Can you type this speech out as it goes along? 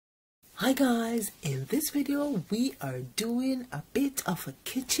Hi guys, in this video we are doing a bit of a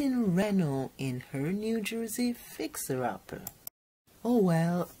kitchen reno in her New Jersey fixer-upper. Oh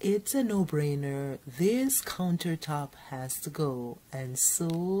well, it's a no-brainer. This countertop has to go, and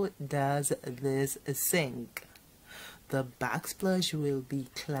so does this sink. The backsplash will be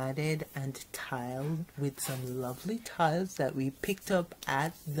cladded and tiled with some lovely tiles that we picked up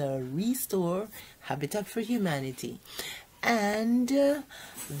at the Restore Habitat for Humanity. And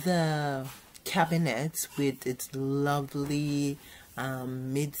the cabinets with its lovely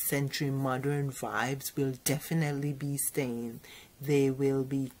mid-century modern vibes will definitely be staying. They will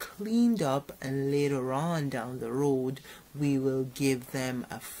be cleaned up, and later on down the road we will give them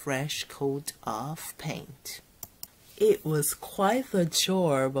a fresh coat of paint. It was quite the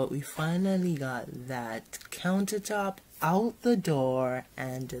chore, but we finally got that countertop out the door,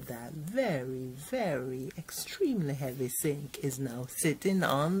 and that very extremely heavy sink is now sitting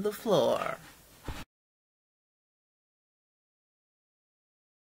on the floor.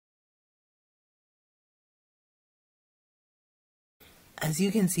 As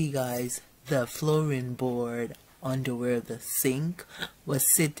you can see guys, the flooring board under where the sink was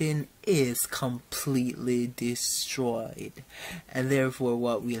sitting is completely destroyed, and therefore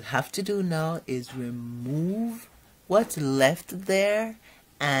what we'll have to do now is remove what's left there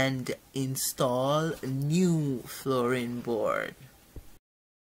and install new flooring board.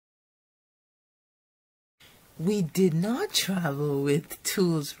 We did not travel with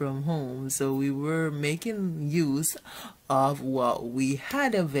tools from home, so we were making use of what we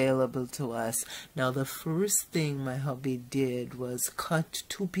had available to us. Now the first thing my hubby did was cut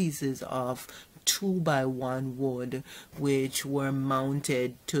two pieces of 2x1 wood, which were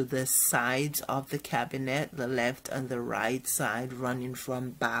mounted to the sides of the cabinet, the left and the right side, running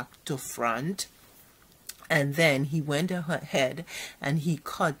from back to front. And then he went ahead and he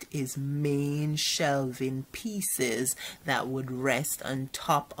cut his main shelving pieces that would rest on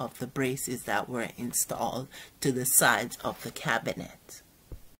top of the braces that were installed to the sides of the cabinet.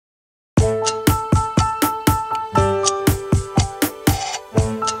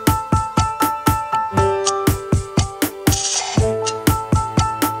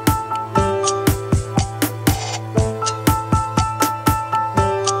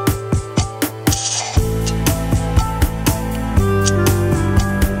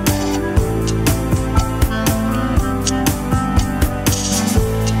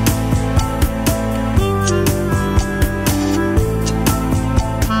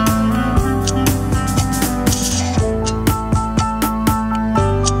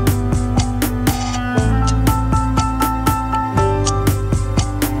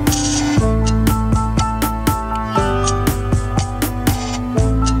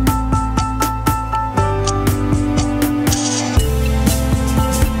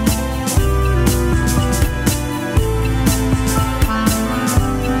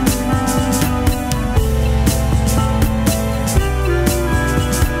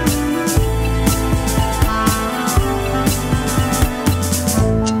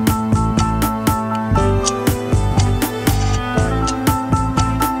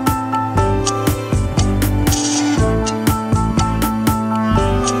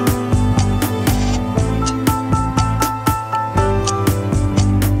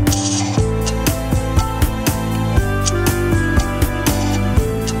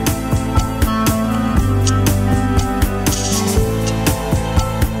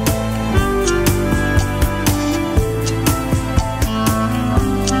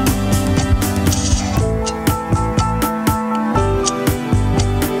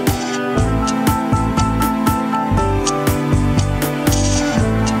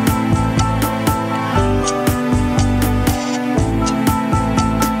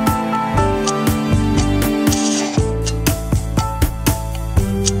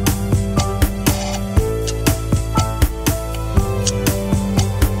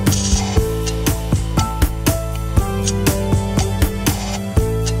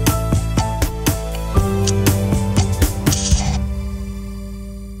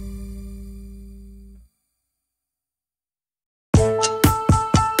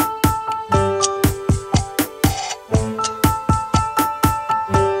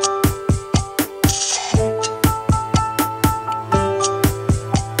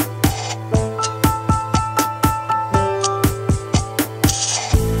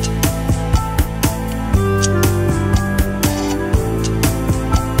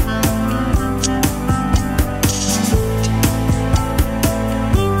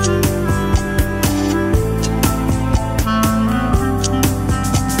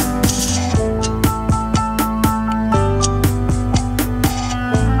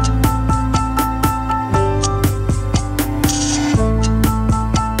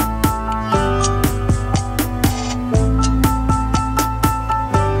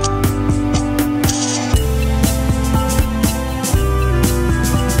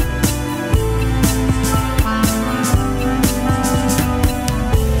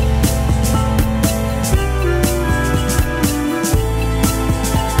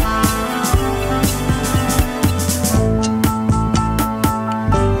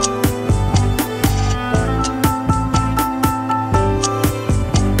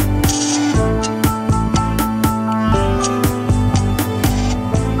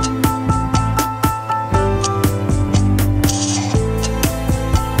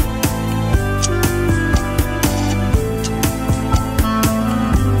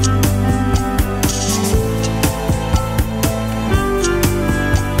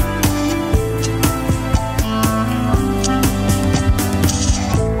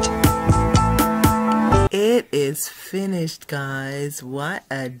 finished, guys. What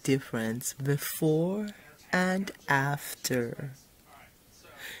a difference before and after.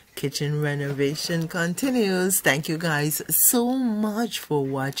 Kitchen renovation continues. Thank you guys so much for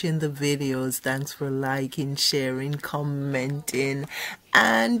watching the videos. Thanks for liking, sharing, commenting,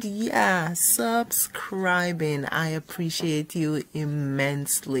 and yeah, subscribing. I appreciate you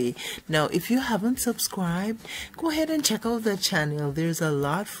immensely. Now, if you haven't subscribed, go ahead and check out the channel. There's a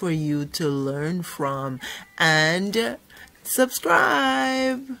lot for you to learn from, and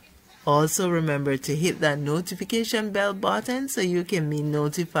subscribe. Also, remember to hit that notification bell button so you can be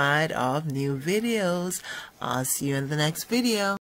notified of new videos. I'll see you in the next video.